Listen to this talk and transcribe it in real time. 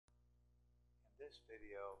this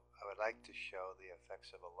video, I would like to show the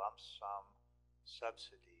effects of a lump sum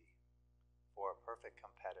subsidy for a perfect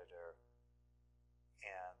competitor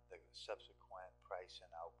and the subsequent price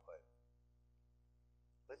and output.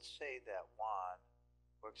 Let's say that Juan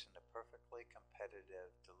works in the perfectly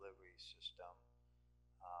competitive delivery system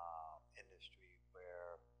industry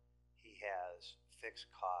where he has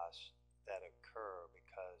fixed costs that occur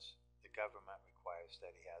because the government requires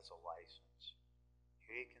that he has a license.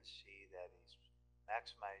 Here you can see that he's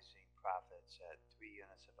maximizing profits at 3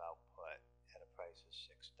 units of output at a price of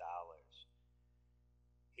 $6.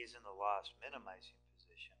 He's in the loss minimizing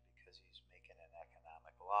position because he's making an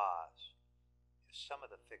economic loss. If some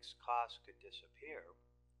of the fixed costs could disappear,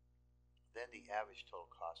 then the average total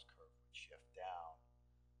cost curve would shift down.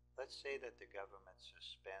 Let's say that the government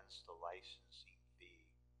suspends the licensing fee.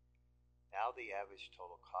 Now the average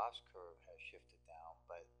total cost curve has shifted down,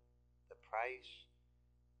 but the price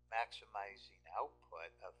maximizing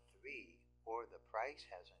output of 3 or the price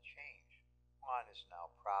hasn't changed. Juan is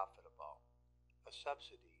now profitable. A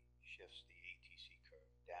subsidy shifts the ATC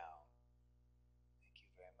curve down. Thank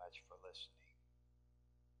you very much for listening.